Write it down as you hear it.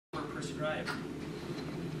prescribed.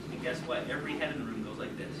 And guess what? Every head in the room goes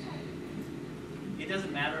like this. It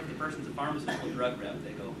doesn't matter if the person's a pharmaceutical drug rep,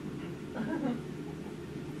 they go,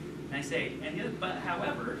 And I say, but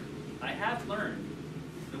however, I have learned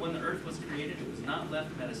that when the earth was created, it was not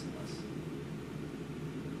left medicineless.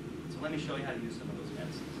 So let me show you how to use some of those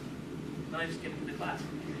medicines. Then I just get into the class.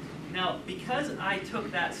 Now, because I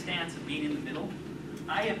took that stance of being in the middle,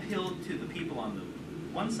 I appealed to the people on the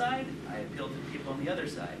one side, I appealed to the people on the other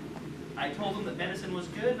side. I told them that medicine was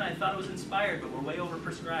good, and I thought it was inspired, but we're way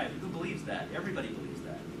overprescribed. Who believes that? Everybody believes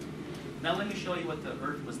that. Now let me show you what the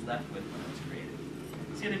earth was left with when it was created.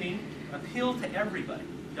 See what I mean? Appeal to everybody.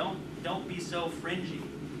 Don't be so fringy.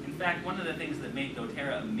 In fact, one of the things that made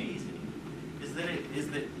doTERRA amazing is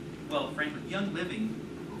that, well, frankly, Young Living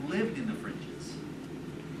lived in the fringes.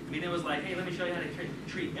 I mean, it was like, hey, let me show you how to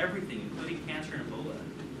treat everything, including cancer and Ebola,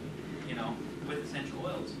 you know, with essential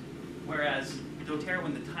oils. Whereas doTERRA,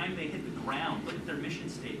 when the time they hit the ground, look at their mission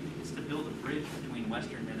statement. It's to build a bridge between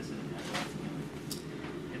Western medicine and Advanced healing.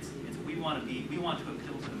 We want to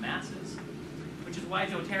appeal to the masses, which is why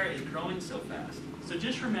doTERRA is growing so fast. So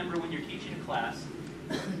just remember, when you're teaching a class,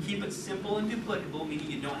 keep it simple and duplicable,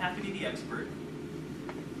 meaning you don't have to be the expert.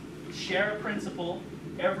 Share a principle.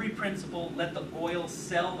 Every principle, let the oil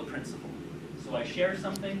sell the principle. So I share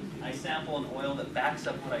something, I sample an oil that backs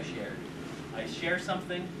up what I shared. I share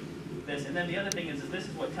something, this, and then the other thing is this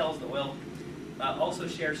is what tells the oil. Also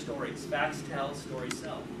share stories. Facts tell, stories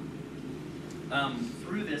sell.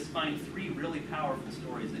 Through this, find 3 really powerful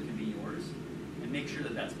stories that can be yours, and make sure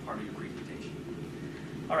that that's part of your presentation.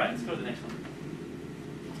 All right, let's go to the next one.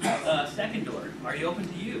 Second door, are you open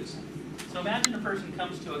to use? So imagine a person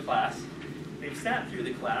comes to a class, they've sat through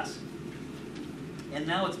the class, and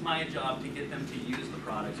now it's my job to get them to use the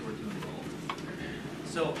products or to enroll.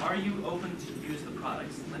 So are you open to use the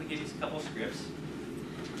products? Let me give you a couple of scripts.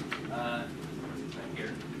 Right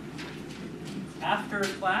here. After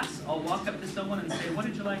class, I'll walk up to someone and say, what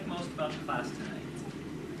did you like most about the class tonight?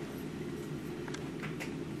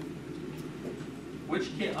 Which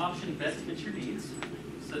kit option best fits your needs?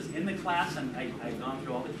 So in the class, I've gone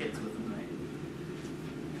through all the kits with them,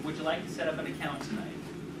 right? Would you like to set up an account tonight?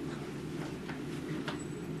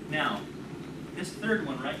 Now, this third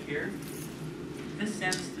one right here, this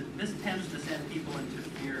tends to send people into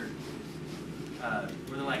fear,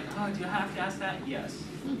 where they're like, oh, do you have to ask that? Yes.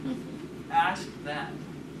 Ask that.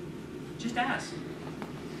 Just ask.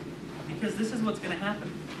 Because this is what's going to happen.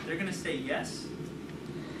 They're going to say yes,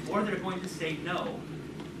 or they're going to say no,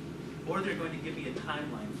 or they're going to give me a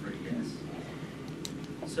timeline for a yes.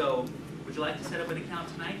 So, would you like to set up an account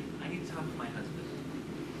tonight? I need to talk to my husband.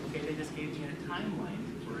 Okay, they just gave me a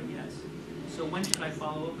timeline for a yes. So when should I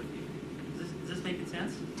follow up with you? Is this making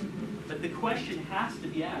sense? But the question has to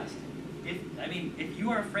be asked. If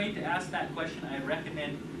you are afraid to ask that question, I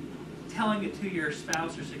recommend telling it to your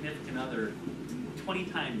spouse or significant other 20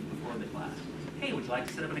 times before the class. Hey, would you like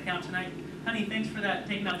to set up an account tonight? Honey, thanks for that,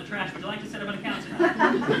 taking out the trash. Would you like to set up an account tonight?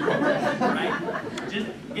 Right? Just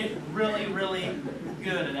get really, really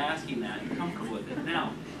good at asking that and comfortable with it.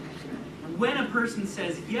 Now, when a person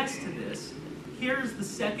says yes to this, here's the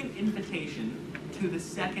second invitation to the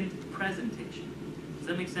second presentation. Does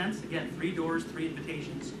that make sense? Again, 3 doors, 3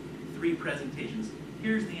 invitations, 3 presentations.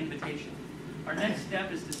 Here's the invitation. Our next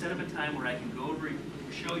step is to set up a time where I can go over,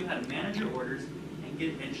 show you how to manage your orders,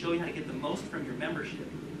 and show you how to get the most from your membership.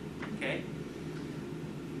 Okay?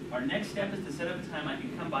 Our next step is to set up a time I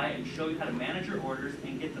can come by and show you how to manage your orders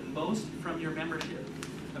and get the most from your membership.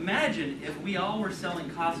 Imagine if we all were selling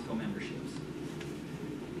Costco memberships.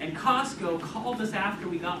 And Costco called us after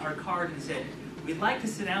we got our card and said, we'd like to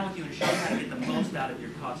sit down with you and show you how to get the most out of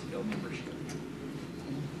your Costco membership.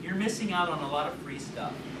 You're missing out on a lot of free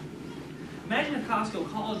stuff. Imagine if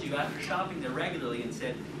Costco called you after shopping there regularly and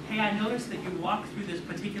said, hey, I noticed that you walked through this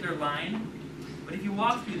particular line, but if you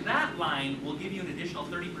walk through that line, we'll give you an additional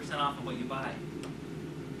 30% off of what you buy.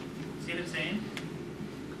 See what I'm saying?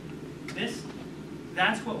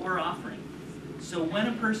 That's what we're offering. So when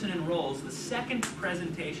a person enrolls, the second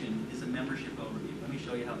presentation is a membership overview. Let me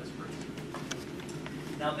show you how this works.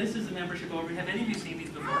 Now this is a membership overview. Have any of you seen these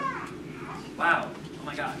before? Wow. Oh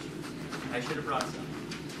my gosh. I should have brought some.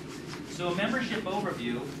 So a membership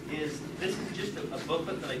overview this is just a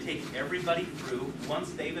booklet that I take everybody through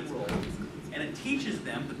once they've enrolled. And it teaches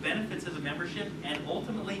them the benefits of a membership and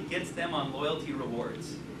ultimately gets them on loyalty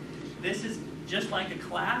rewards. This is just like a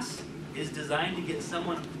class is designed to get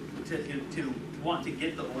someone to want to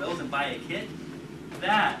get the oils and buy a kit.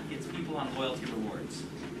 That gets people on loyalty rewards.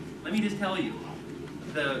 Let me just tell you,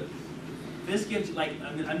 this gives you, like,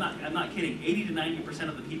 I'm not kidding, 80 to 90%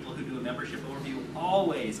 of the people who do a membership overview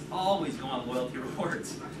always go on loyalty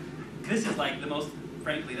rewards. This is like the most,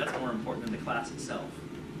 frankly, that's more important than the class itself.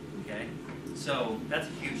 Okay? So that's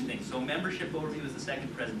a huge thing. So membership overview is the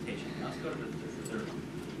second presentation. Now let's go to the third one.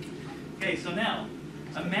 Okay, so now,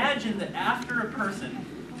 imagine that after a person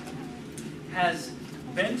has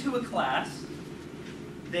been to a class,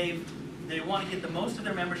 they want to get the most of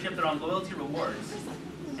their membership, they're on loyalty rewards,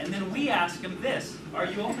 and then we ask them this: are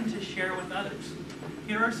you open to share with others?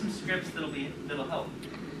 Here are some scripts that'll help.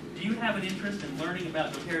 Do you have an interest in learning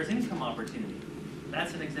about doTERRA's income opportunity?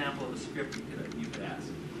 That's an example of a script you could ask.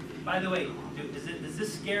 By the way, does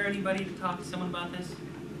this scare anybody to talk to someone about this?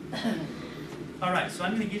 All right, so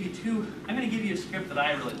I'm going to give you a script that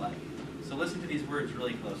I really like. So listen to these words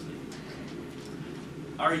really closely.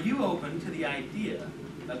 Are you open to the idea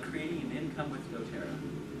of creating an income with doTERRA?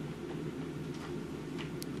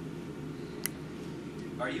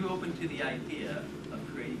 Are you open to the idea of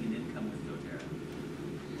creating an income with doTERRA?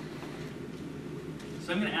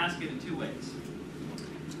 So I'm going to ask it in two ways.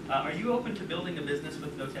 Are you open to building a business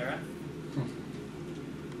with doTERRA?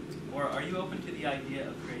 Or are you open to the idea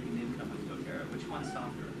of creating an income with doTERRA? Which one's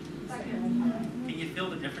softer? Can you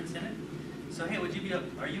feel the difference in it? So hey,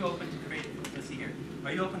 are you open to create, let's see here.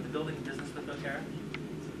 Are you open to building a business with doTERRA?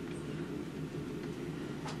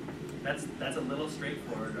 That's a little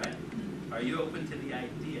straightforward, right? Are you open to the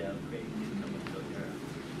idea of creating an income with doTERRA?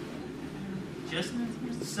 Just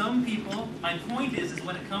some people, my point is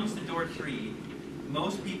when it comes to door 3,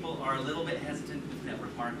 most people are a little bit hesitant with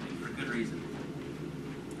network marketing for good reason.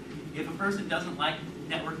 If a person doesn't like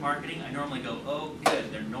network marketing, I normally go, oh good,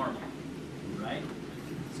 they're normal, right?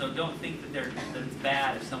 So don't think that it's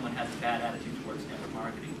bad if someone has a bad attitude towards network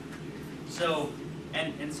marketing. So,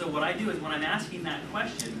 and so what I do is when I'm asking that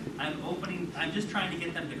question, I'm just trying to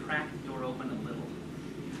get them to crack the door open a little.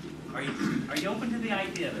 Are you open to the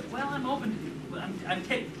idea that, well, I'm open to,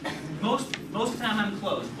 most of the time I'm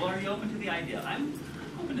closed. Well, are you open to the idea? I'm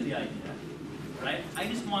open to the idea, right? I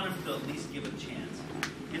just want them to at least give it a chance.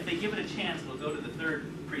 If they give it a chance, we'll go to the third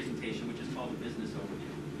presentation, which is called the business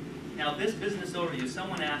overview. Now, this business overview,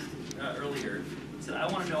 someone asked earlier, said, I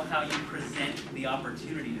want to know how you present the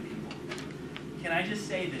opportunity to people. Can I just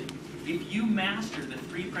say that if you master the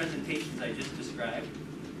 3 presentations I just described,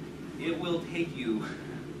 it will take you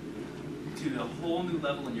to a whole new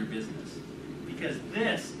level in your business. Because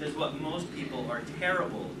this is what most people are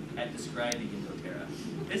terrible at describing in doTERRA.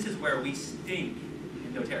 This is where we stink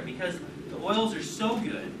in doTERRA. Because the oils are so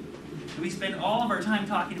good, we spend all of our time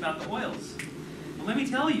talking about the oils. But let me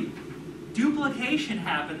tell you, duplication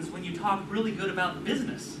happens when you talk really good about the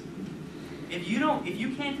business. If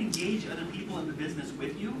you can't engage other people in the business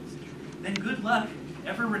with you, then good luck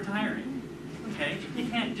ever retiring. Okay? You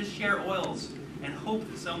can't just share oils and hope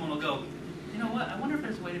that someone will go, you know what, I wonder if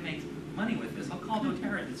there's a way to make money with this. I'll call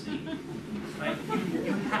doTERRA and see. Right?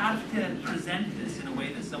 You have to present this in a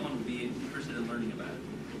way that someone will be interested in learning about it.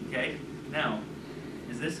 Okay? Now,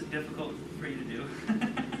 is this difficult for you to do?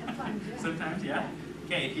 Sometimes, yeah. Sometimes, yeah?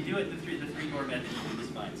 Okay, if you do it the three door method, you'll do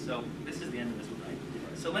this fine. So this is the end of this one, right?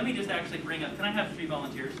 So let me just actually bring up, can I have 3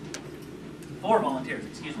 volunteers? 4 volunteers,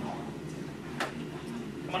 excuse me.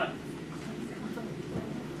 Come on up.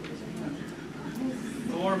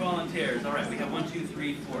 4 volunteers. All right, we have 1, 2,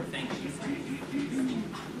 3, 4. Thank you.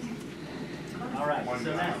 All right,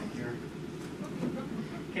 so now.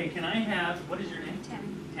 Okay, can I have, what is your name? Tammy.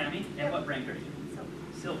 Tammy? And what rank are you?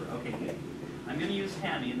 Silver. Okay, good. I'm going to use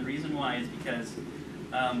Tammy, and the reason why is because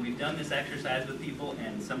we've done this exercise with people,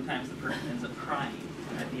 and sometimes the person ends up crying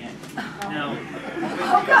at the end. Now,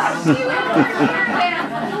 because you're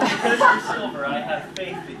silver, I have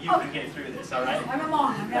faith that you can get through this, all right? I'm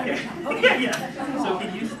along. Okay. Yeah. So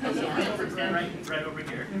can you stand right over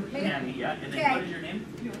here? Tammy, yeah. And then what is your name?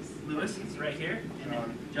 Lewis. It's right here. And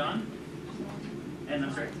then John? And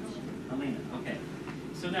I'm sorry? Alina. Okay.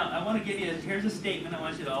 So now I want to give you, here's a statement. I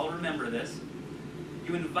want you to all remember this.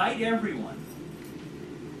 You invite everyone.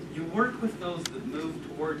 You work with those that move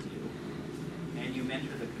towards you. And you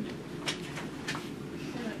mentor the commitment.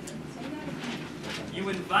 You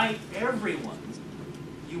invite everyone.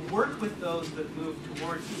 You work with those that move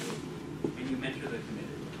towards you. And you mentor the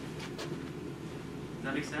committed. Does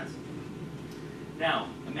that make sense? Now,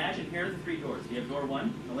 imagine here are the 3 doors. You have door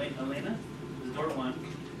 1, Elena. This is door 1.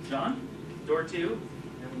 John, door 2,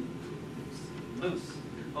 and Luce.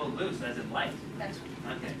 Oh, Luce, as in light. That's right.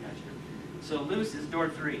 Okay, gotcha. So Luce is door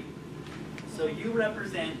 3. So you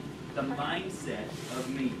represent the mindset of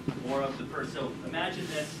me, or of the person. So imagine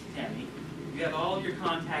this, Tammy. You have all of your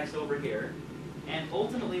contacts over here, and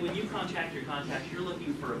ultimately when you contact your contacts, you're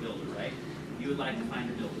looking for a builder, right? you would like to find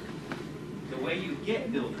a builder. The way you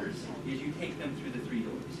get builders is you take them through the 3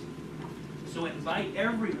 doors. So invite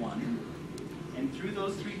everyone, and through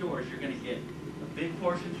those 3 doors, you're going to get a big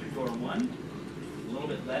portion through door 1, a little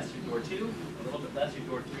bit less through door 2, a little bit less through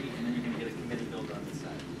door 3, and then you're going to get a committed builder on this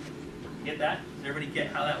side. Get that? Does everybody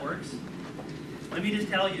get how that works? Let me just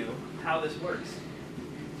tell you how this works.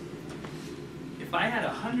 If I had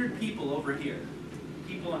 100 people over here,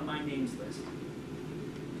 people on my names list,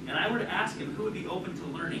 and I were to ask them who would be open to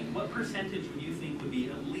learning, what percentage would you think would be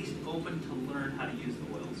at least open to learn how to use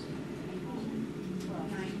the oils?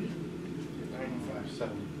 95,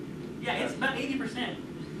 70. Yeah, it's about 80%.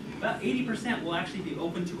 About 80% will actually be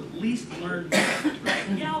open to at least learn. Right?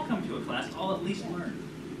 Yeah, I'll come to a class. I'll at least learn.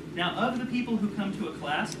 Now, of the people who come to a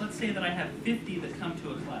class, let's say that I have 50 that come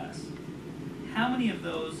to a class. How many of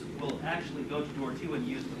those will actually go to door 2 and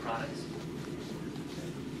use the products?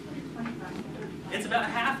 It's about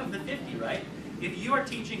half of the 50, right? If you are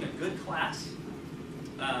teaching a good class,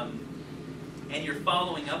 and you're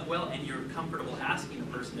following up well, and you're comfortable asking a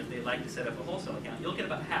person if they'd like to set up a wholesale account, you'll get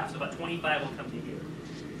about half, so about 25 will come to here.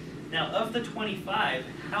 Now, of the 25,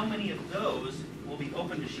 how many of those will be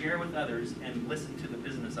open to share with others and listen to the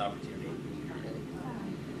business opportunity?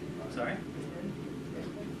 Sorry?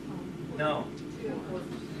 No.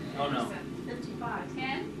 Oh, no. 55.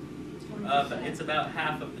 10? It's about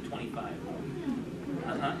half of the 25.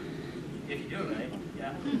 Uh-huh. If you do it right,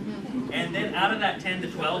 yeah. And then out of that 10 to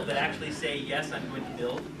 12 that actually say, yes, I'm going to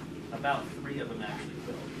build, about 3 of them actually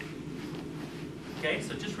build. Okay,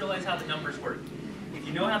 so just realize how the numbers work. If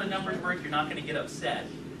you know how the numbers work, you're not going to get upset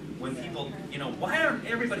when people, why aren't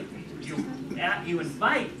everybody, you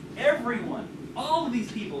invite everyone, all of these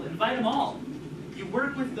people, invite them all. You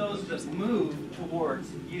work with those that move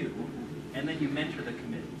towards you, and then you mentor the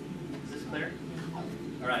committee. Is this clear?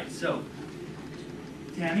 All right, so,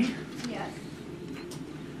 Tammy? Yes.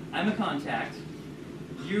 I'm a contact.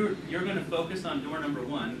 You're going to focus on door number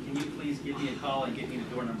 1. Can you please give me a call and get me to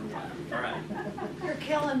door number 1? All right. You're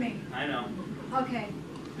killing me. I know. Okay.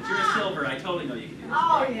 But you're a silver. I totally know you can do this.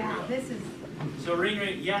 Oh, yeah. This is... So ring.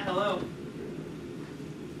 Yeah, hello.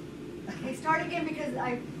 Okay, start again because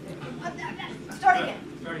I... Start again.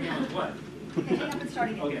 Start again with what? Okay, hang up and start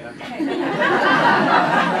again. Okay.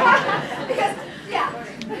 Because, yeah.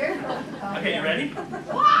 Okay, you ready?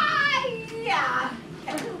 Why? Yeah.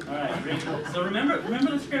 All right, ring. So remember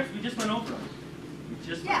the scripts. We just went over them.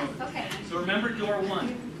 Yes, okay. So remember door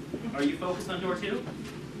 1. Are you focused on door 2?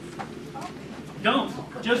 Don't.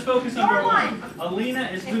 Just focus on door 1. Alina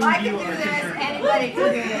is who you are concerned about. If I can do this, anybody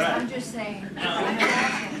can do this. I'm just saying. Now,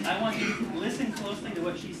 I want you to listen closely to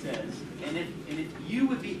what she says. And if you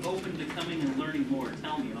would be open to coming and learning more,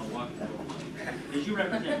 tell me and I'll walk through door 1. Because you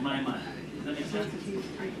represent my mind. Does that make sense?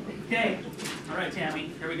 Okay. All right,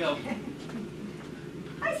 Tammy. Here we go.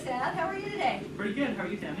 Hi, Seth. How are you today? Pretty good. How are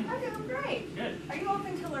you, Tammy? I'm doing great. Good. Are you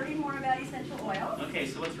open to learning more about essential oils? Okay,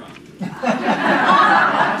 so what's wrong?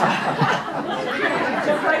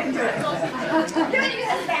 Giving you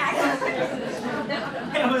this back.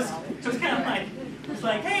 It was kind of like, it's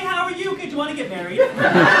like, hey, how are you? Good. Do you want to get married?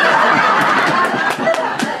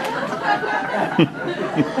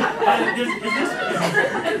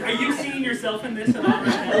 Are you seeing yourself in this at all right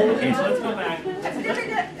now? Okay, so let's go back.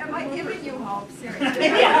 Am I giving you hope? Seriously.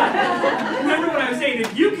 Yeah. Remember what I was saying?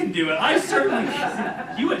 If you can do it, I certainly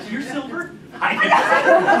can. You're silver? I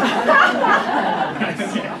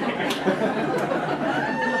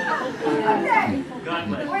Okay. God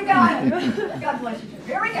bless. We got it. God bless you.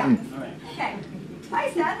 Here we go. All right. Okay. Hi,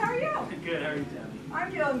 Seth. How are you? Good. How are you, Tammy? I'm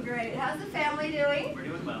doing great. How's the family doing? We're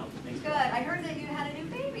doing well. Thanks. Good. I heard that you had a new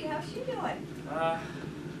baby. How's she doing?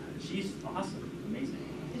 She's awesome. Amazing.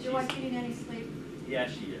 Is your wife getting any sleep? Yeah,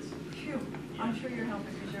 she is. Phew. I'm sure you're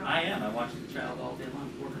helping because you're. I am. I watch the child all day long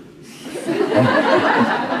for her.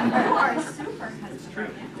 You are a super husband. It's true.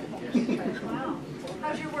 Right? Wow.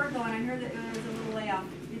 How's your work going? I heard that there was a little layoff.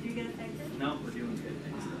 Did you get affected? No, we're doing good.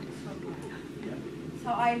 Thanks. Yeah. So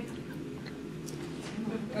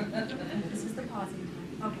this is the pausing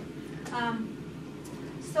time. Okay.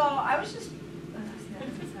 So I was just. That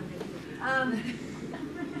doesn't sound good.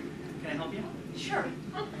 Can I help you? Sure.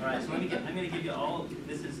 All right. So I'm going to give you all.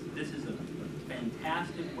 This is a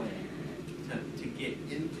fantastic way to get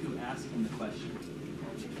into asking the question.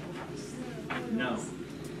 No.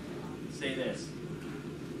 Say this.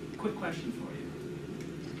 Quick question for you.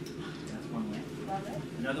 That's one way. Love it.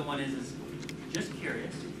 Another one is just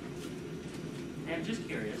curious. And just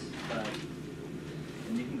curious, but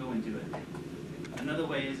and you can go into it. Another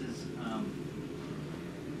way is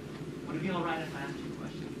would it be all right if I asked you a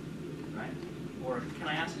question? Right? Or can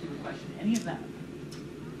I ask you a question? Any of that.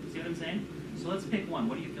 See what I'm saying? So let's pick one.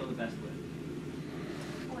 What do you feel the best with?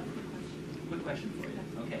 Quick question for you.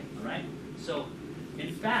 Okay, all right. So,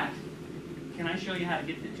 in fact, can I show you how to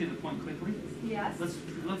get to the point quickly? Yes. Let's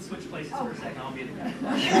switch places for a second. I'll be the guy. So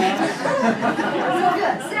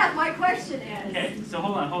good. Seth, my question is. Okay, so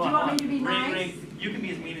hold on. Do you want me to be ring, nice? Ring. You can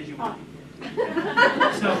be as mean as you want.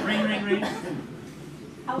 So ring.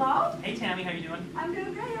 Hello? Hey Tammy, how you doing? I'm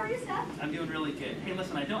doing great. How are you, Seth? I'm doing really good. Hey,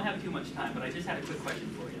 listen, I don't have too much time, but I just had a quick question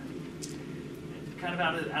for you. It's kind of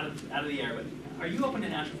out of the air, but are you open to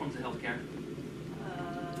natural forms of healthcare?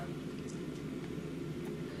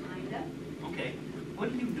 Kinda. Okay.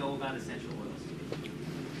 What do you know about essential oils?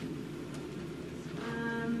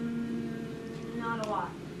 Not a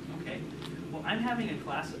lot. Okay. Well, I'm having a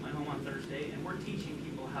class at my home on Thursday, and we're teaching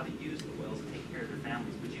people how to use the oils to take care of their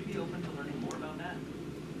families. Would you be open to learning more about that?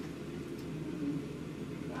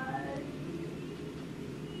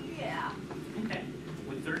 Yeah. Okay.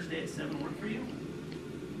 Would Thursday at 7 work for you?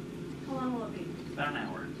 How long will it be? About an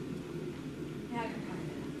hour. Yeah, I can find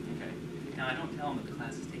Okay. Now, I don't tell them that the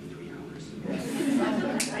classes take 3 hours.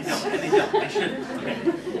 I know, and they don't. I shouldn't. Okay.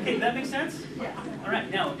 Okay, that makes sense? it. Yeah. All right.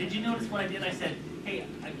 Now, did you notice what I did? I said, hey,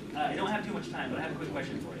 I don't have too much time, but I have a quick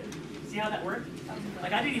question for you. See how that worked?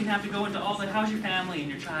 Like, I didn't even have to go into all the, how's your family and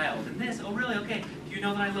your child, and this. Oh, really? Okay. Do you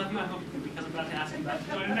know that I love you? I hope, because I'm about to ask you about it.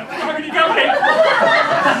 No, no, how can you go? Okay.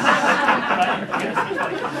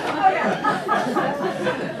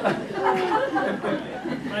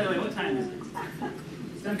 By the way, what time is it?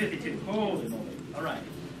 It's 10:52. Holy moly. All right.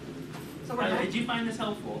 So By the way, did you find this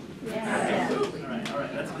helpful? Yeah. All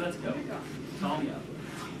right. Let's go. Call me up.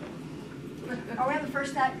 Are we on the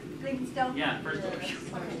first thing still? Yeah, first.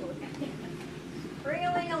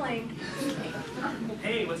 Ring-a-ling-a-ling.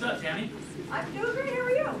 Hey, what's up, Tammy? I'm doing great. How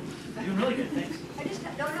are you? Doing really good, thanks. I just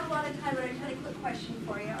don't have a lot of time, but I just had a quick question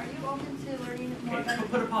for you. Are you open to learning more Okay,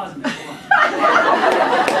 about put a pause in there. Hold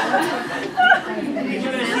on. Did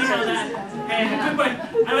you guys see how that? Hey, quick question.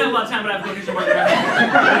 I don't have a lot of time, but I have a quick question for you.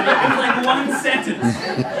 It's like one sentence. I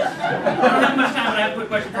don't have much time, but I have a quick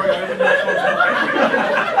question for you.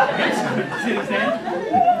 See what I'm saying?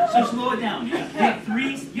 So slow it down. You have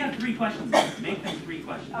three questions. Make them 3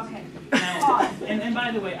 questions. Okay. Now, and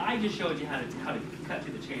by the way, I just showed you how to cut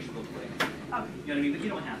to the chase real quick. Okay. You know what I mean? But you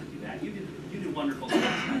don't have to do that. You did wonderful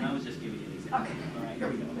stuff, and I was just giving you an example. Okay. All right, here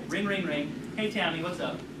we go. Ring, ring, ring. Hey, Tammy, what's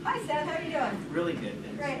up? Hi, Seth. How are you doing? Really good,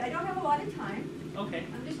 thanks. Great. I don't have a lot of time. Okay.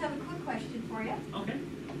 I just have a quick question for you. Okay.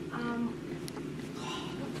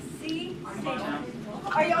 See? Come on now.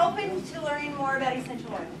 Are you open to learning more about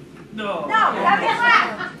essential oils? No. No, have a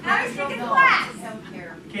class. Now he's taking class.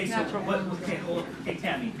 Okay, so what? Okay, hold on. Hey,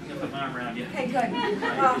 Tammy, I'm gonna put my arm around you. Okay, good. All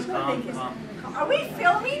right, just calm, Thank you. calm. Are we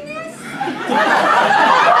filming this?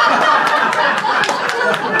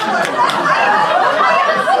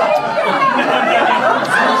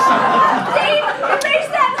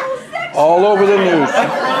 All over the news.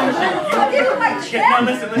 Now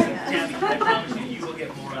listen, Tammy, I promise you, you will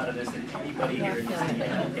get more out of this than anybody here in this meeting.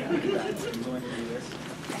 Okay, I'm going to do this.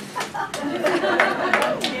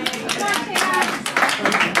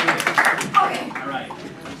 All right,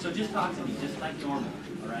 so just talk to me, just like normal,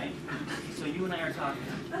 all right? So you and I are talking.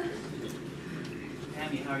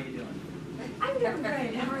 Tammy, how are you doing? I'm doing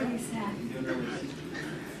great. How are you, Seth? I'm doing really good.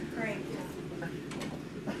 Great.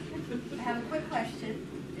 I have a quick question.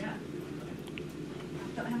 Yeah.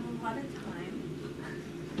 Don't have a lot of time.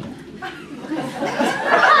 I'm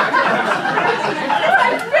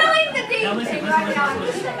feeling the deep Now listen, thing listen, right now. I'm just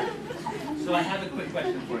listen. saying. So I have a quick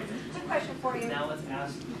question for you. Quick question for you. Now let's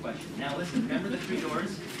ask the question. Now listen, remember the 3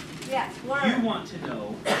 doors? Yes, You learn. want to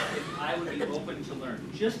know if I would be open to learn.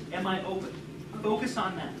 Just, am I open? Focus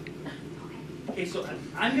on that. Okay, so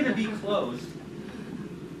I'm going to be closed.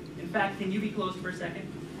 In fact, can you be closed for a second?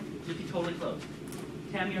 Just be totally closed.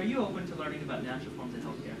 Tammy, are you open to learning about natural forms of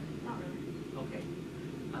healthcare? Not really. Okay.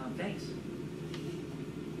 Thanks.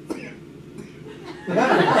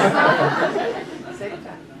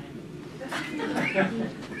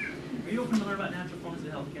 Are you open to learn about natural forms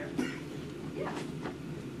of healthcare? Yeah.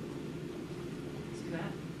 See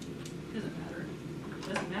that? It doesn't matter. It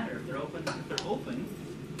doesn't matter if they're open. If they're open,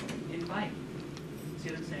 invite. See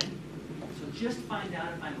what I'm saying? So just find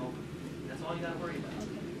out if I'm open. That's all you got to worry about.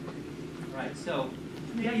 All right. So,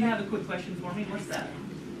 yeah, you have a quick question for me. What's that?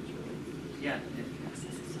 Yeah.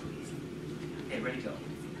 Okay, ready to go.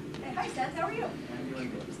 Hey, hi, Seth. How are you? I'm doing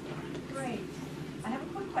good. Great. I have a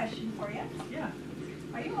quick question for you. Yeah.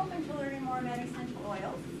 Are you open to learning more about essential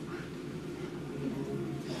oils?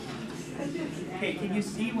 Okay, can you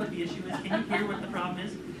see what the issue is? Can you hear what the problem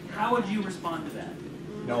is? How would you respond to that?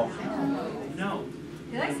 No. No.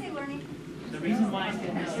 Did I say learning? The reason why is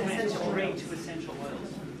because you went straight to essential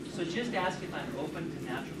oils. So just ask if I'm open to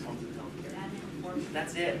natural forms of healthcare.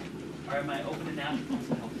 That's it. Or am I open to natural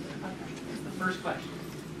forms of healthcare? It's the first question.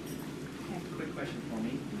 Quick question for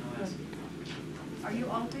me. I'll ask. Are you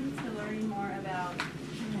open to learning more about?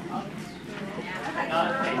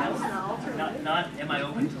 Not am I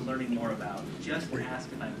open to learning more about. Just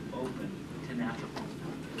ask if I'm open to natural forms of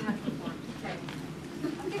healthcare. Okay.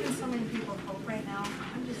 I'm giving so many people hope right now.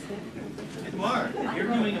 I'm just You are. You're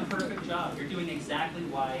doing a perfect job. You're doing exactly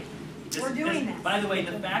why. We're doing this. By the way,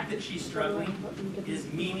 the fact that she's struggling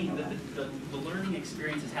is meaning that the learning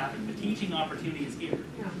experience is happening. The teaching opportunity is here.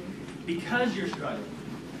 Because you're struggling,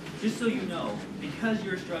 just so you know, because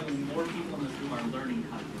you're struggling, more people in this room are learning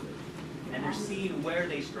how to do it. And they're seeing where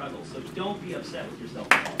they struggle. So don't be upset with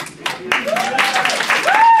yourself at all. Are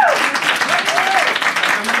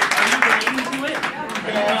you relating to it? Are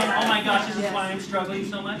you going, oh my gosh, this is why I'm struggling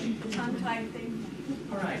so much? tongue-tied thing.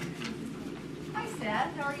 All right. Hi,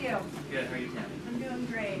 Seth. How are you? Good. How are you, Tammy? I'm doing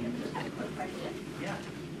great. I just have a quick question. Yeah.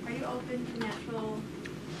 Are you open to natural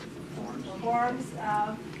forms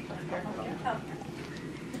of healthcare?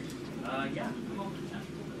 Yeah. I'm open to that.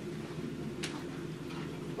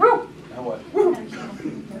 Now what? I'm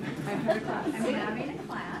having a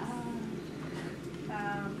class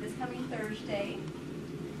this coming Thursday.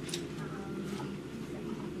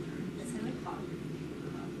 It's 7 o'clock.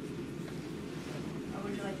 Or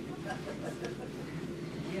would you like to do that?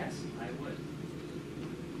 Yes, I would.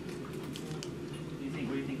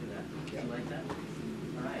 What do you think of that? Do you like that?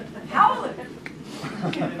 All right. Howling!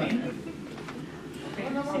 See what I mean? Okay,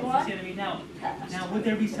 see what I mean? Now, would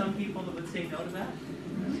there be some people that would say no to that?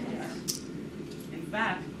 Yes. In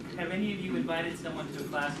fact, have any of you invited someone to a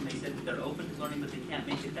class and they said that they're open to learning but they can't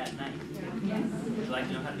make it that night? Yes. Would you like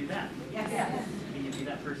to know how to do that? Yes. Can you be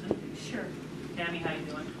that person? Sure. Tammy, how you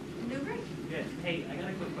doing? I'm doing great. Good. Hey, I got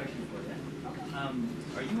a quick question for you.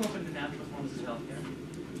 Are you open to natural forms of healthcare?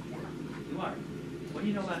 Yeah. You are. What do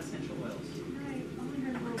you know about essential oils? I only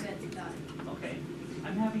heard a little bit about it. Okay.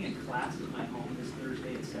 I'm having a class at my home this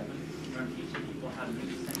Thursday at 7 where I'm teaching people how to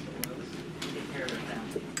use essential oils to take care of their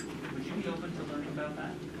family. Would you be open to learning about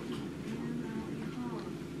that?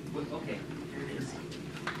 Well, okay, here it is.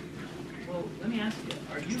 Well, let me ask you,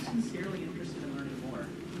 are you sincerely interested in learning more?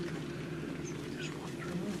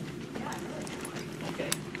 Yeah, I really. Okay.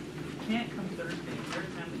 If you can't come Thursday, is there a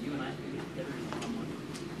time that you and I can get together one-on-one?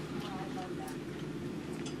 Oh, I love that.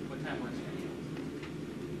 What time works for you?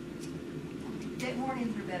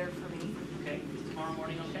 Mornings are better for me. Okay, is tomorrow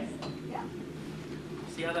morning okay? Yeah.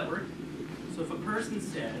 See how that works? So if a person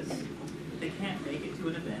says they can't make it to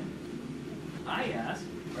an event, I ask,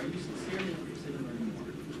 are you sincerely interested in learning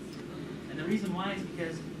more? And the reason why is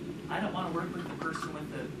because I don't want to work with the person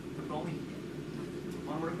with the bowling pin. I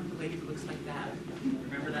want to work with the lady who looks like that.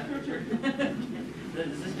 Remember that picture?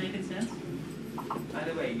 Does this make sense? By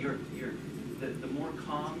the way, the more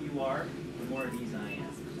calm you are, the more at ease I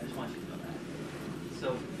am. I just want you to know that.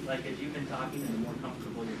 So, like as you've been talking and the more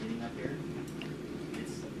comfortable you're getting up here,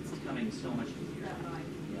 it's becoming so much easier.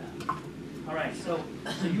 Yeah. All right, so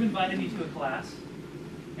you invited me to a class,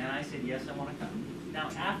 and I said, yes, I want to come. Now,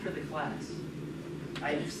 after the class,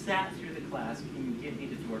 I have sat through the class. Can you get me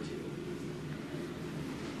to door 2?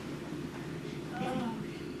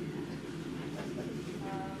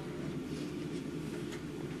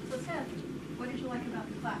 So Seth, what did you like about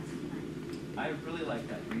the class tonight? I really like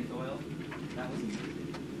that breathe oil. That was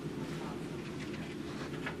amazing.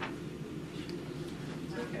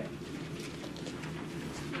 It's okay.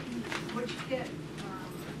 Which kit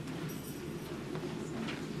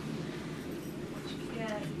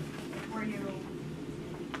were you?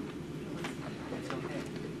 It's okay.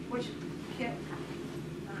 Which kit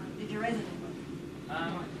did you resonate with?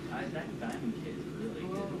 That diamond kid is really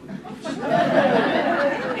good.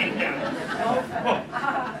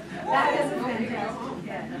 That is a fantastic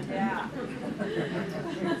kit. Yeah.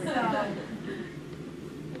 So.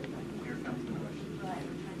 Here comes the question. Right,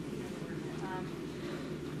 we're trying to think of the word.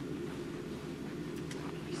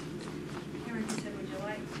 Cameron said, would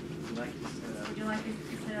you like to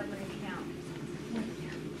set up an account?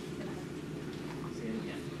 Say it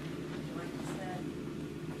again. Would you like to set?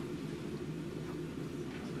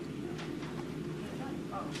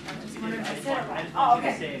 Oh, I just wondered if I said it I right. just Oh, want you to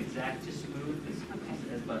okay. say exact, just smooth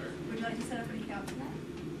as butter. Would you like to set up an account tonight?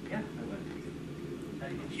 Yeah, I would. How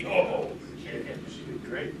do you think? Yo! She did. She did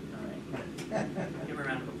great. All right. Give her a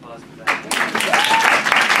round of applause for that.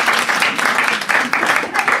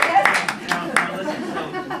 Now listen,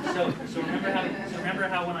 so remember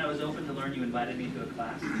how when I was open to learn, you invited me to a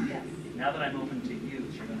class? Yes. Now that I'm open to you,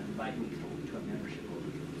 you're going to invite me to a membership over.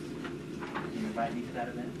 Can you invite me to that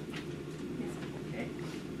event? Okay.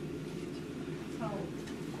 So,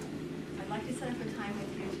 I'd like to set up a time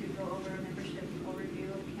with you to go over a membership overview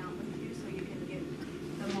account with you, so you can get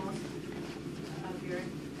the most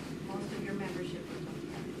of your membership.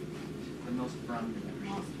 The most from your membership.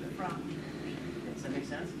 Most from. Does that make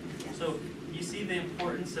sense? Yes. So you see the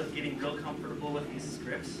importance of getting real comfortable with these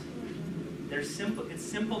scripts? They're simple. It's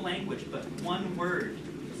simple language, but one word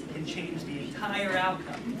can change the entire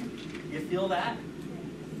outcome. You feel that?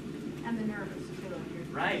 And the nervous too.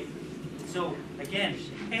 Right. So again,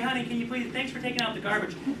 hey honey, can you please, thanks for taking out the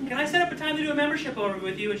garbage. Can I set up a time to do a membership over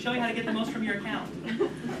with you and show you how to get the most from your account?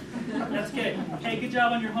 That's good. Hey, good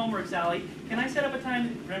job on your homework, Sally. Can I set up a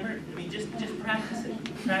time, remember, I mean, just practice it.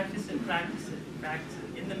 Practice it, practice it, practice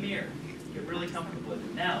it. In the mirror. Get really comfortable with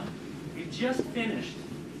it. Now, we've just finished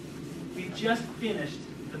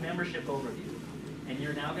the membership overview. And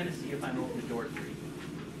you're now going to see if I'm open to door 3.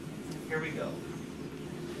 Here we go.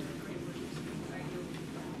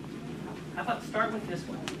 How about start with this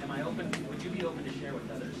one? Am I open? Would you be open to share with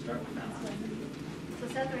others? Start with that one. So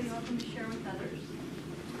Seth, are you open to share with others?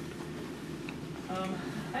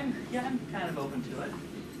 I'm kind of open to it.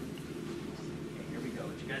 Okay, here we go.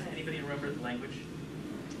 Did you guys, anybody remember the language?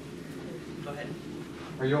 Go ahead.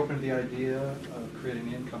 Are you open to the idea of creating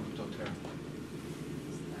the income with doTERRA?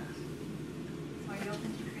 Are you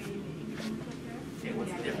open to creating the income with doTERRA? Okay,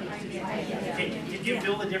 what's the difference? Yeah. Okay, did you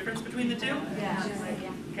feel the difference between the two? Yeah.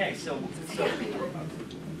 Okay, so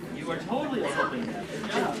you are totally open to that. Good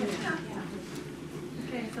job.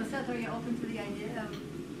 Okay, so Seth, are you open to the idea of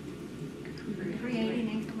creating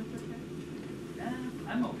income with doTERRA?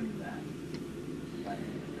 Yeah, I'm open to that. Thank you.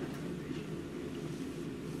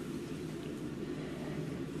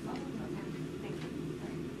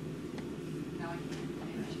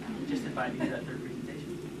 Just invite me to that third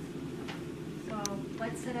presentation. So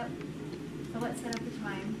let's set up the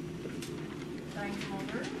time. So I can come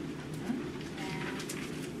over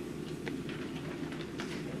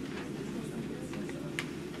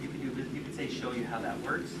You could say show you how that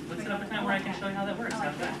works. Let's set up a time where I can show you how that works.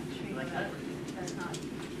 How's that? You like that? That's not.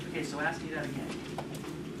 Okay, so ask me that again.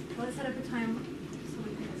 Well, let's set up a time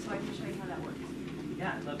so I can show you how that works.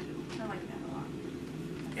 Yeah, I'd love to. I like that a lot.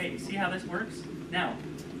 Okay, you see how this works? Now,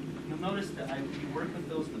 you'll notice that you work with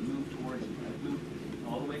those that move towards you. I moved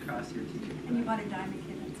all the way across here to you. And you bought a diamond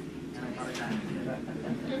kit. And I bought a diamond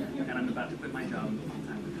kit. And I'm about to quit my job and go full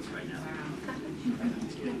time with this right now.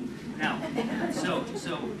 Now, so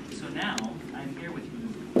now I'm here with you,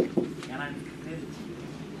 and I'm committed to you,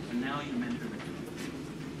 and now you mentor me.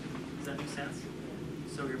 Does that make sense?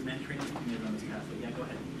 So you're mentoring and committed on this pathway. Yeah, go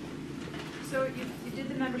ahead. So you did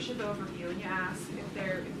the membership overview, and you asked if they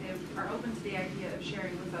are open to the idea of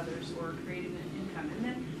sharing with others or creating an income. And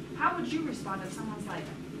then how would you respond if someone's like,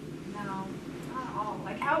 no, not at all?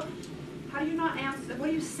 Like how do you not answer? What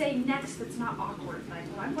do you say next that's not awkward? Like,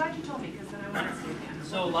 well, I'm glad you told me because then I want to see it again.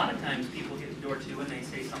 So a lot of times people get to door 2 and they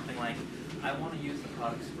say something like, I want to use the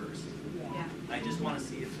products first. Yeah. I just want to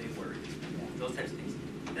see if they work. Those types of things.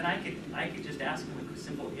 Then I could just ask them a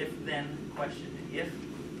simple if-then question.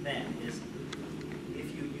 If-then is,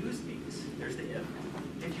 if you use these, there's the if.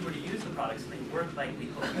 If you were to use the products and they work like we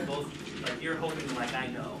hope, we both, like you're hoping like I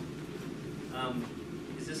know,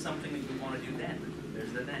 is this something that you want to do then?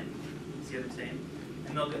 There's the then. See what I'm saying?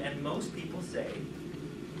 And most people say,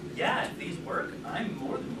 yeah, if these work, I'm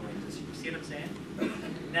more than willing to. See what I'm saying?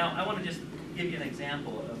 Now, I want to just give you an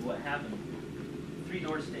example of what happened. 3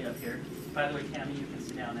 doors, stay up here. By the way, Tammy, you can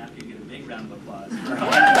sit down after you get a big round of applause. I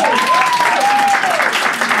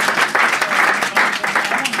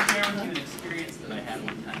want to share with you an experience that I had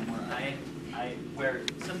one time where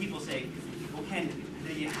some people say, well, Ken,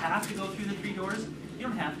 do you have to go through the 3 doors? You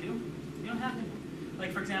don't have to. You don't have to.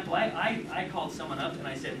 Like, for example, I called someone up and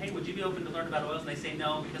I said, hey, would you be open to learn about oils? And they say,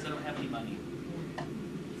 no, because I don't have any money.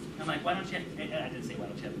 I'm like, why don't you have, I didn't say why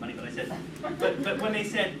don't you have money, but I said, but when they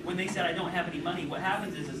said I don't have any money, what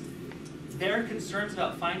happens is their concerns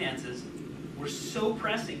about finances were so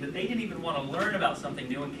pressing that they didn't even want to learn about something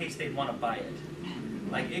new in case they'd want to buy it.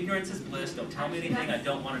 Like, ignorance is bliss, don't tell me anything, I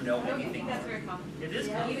don't want to know anything. I think that's very common. It is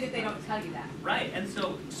Yeah, common. even if they don't tell you that. Right, and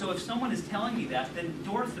so if someone is telling me that, then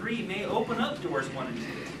door 3 may open up doors 1 and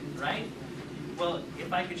 2, right? Well,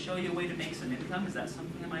 if I could show you a way to make some income, is that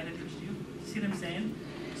something that might interest you? See what I'm saying?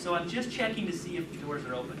 So I'm just checking to see if the doors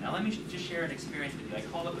are open. Now let me just share an experience with you. I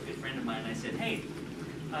called up a good friend of mine and I said, hey,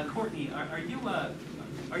 Courtney, are you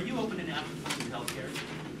open to natural foods and healthcare?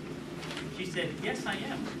 She said, yes, I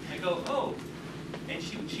am. I go, oh. And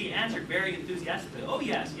she answered very enthusiastically, oh,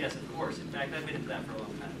 yes, of course. In fact, I've been into that for a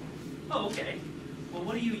long time. Oh, okay. Well,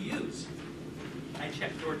 what do you use? I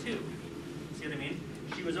checked door 2. See what I mean?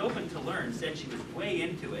 She was open to learn, said she was way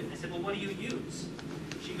into it. I said, well, what do you use?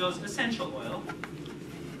 She goes, essential oil.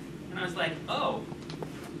 And I was like, oh,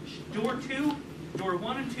 door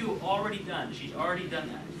 1 and 2 already done. She's already done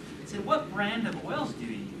that. I said, what brand of oils do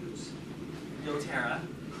you use? doTERRA.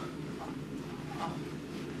 Oh.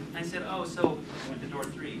 I said, oh, so I went to door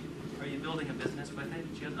 3. Are you building a business with it?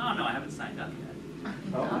 She goes, oh, no, I haven't signed up yet.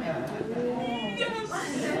 Oh. Yes!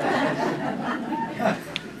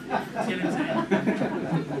 See what I'm saying?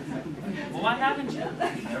 Well, why haven't you?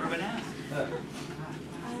 Never been asked.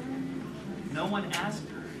 No one asked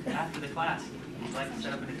her after the class, would you like to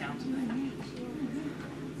set up an account today?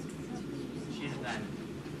 She's a diamond.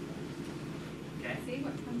 Okay? See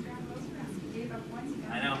what comes around goes around. You gave up one, you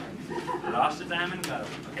got I know. another. Lost a diamond, got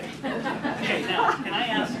him. Okay. Okay, now, can I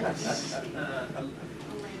ask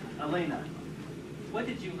Elena, what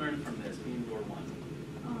did you learn from this, being door 1?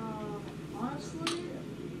 Honestly,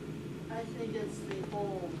 I think it's the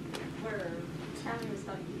whole where Tammy was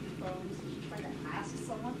talking to the phones and she's trying to ask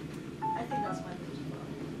someone. I think that's my biggest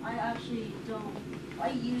problem. I actually don't. I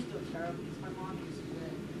use doTERRA because my mom uses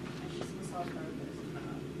it and she's a massage therapist,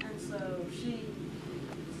 and so she's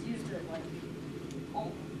used it like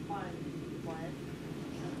all my life,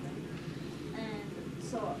 and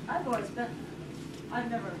so I've always been. I've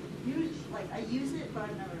never used I use it, but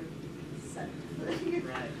I've never said it.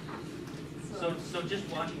 Right. So just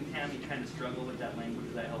watching Tammy kind of struggle with that language,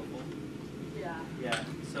 is that helpful? Yeah. Yeah.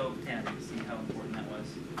 So Tammy, see how important that was?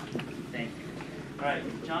 Thank you. All right,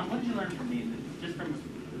 John, what did you learn from me? Just from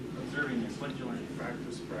observing this, what did you learn?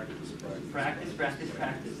 Practice, practice, practice. Practice, practice,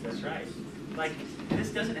 practice. That's right. Like,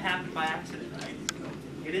 this doesn't happen by accident, right?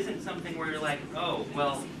 It isn't something where you're like, oh,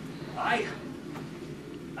 well, I've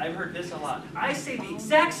heard this a lot. I say the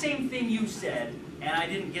exact same thing you said, and I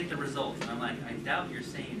didn't get the result. And I'm like, I doubt you're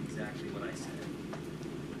saying exactly what I said.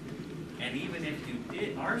 And even if you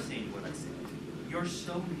are saying what I said, you're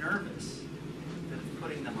so nervous that it's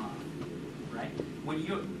putting them off, right?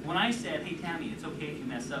 When I said, hey, Tammy, it's okay if you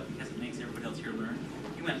mess up because it makes everybody else here learn,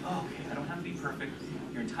 you went, oh, okay, I don't have to be perfect.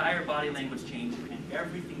 Your entire body language changed, and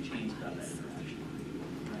everything changed about that interaction,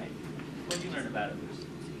 right? What did you learn about it, Bruce?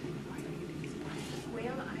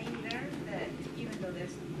 Well, I learned that even though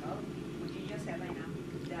there's no, what you just said right now,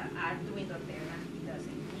 that I'm doing doTERRA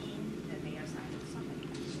doesn't mean that they are signing something.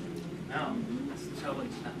 No, that's totally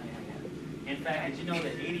not. In fact, did you know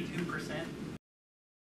that 82%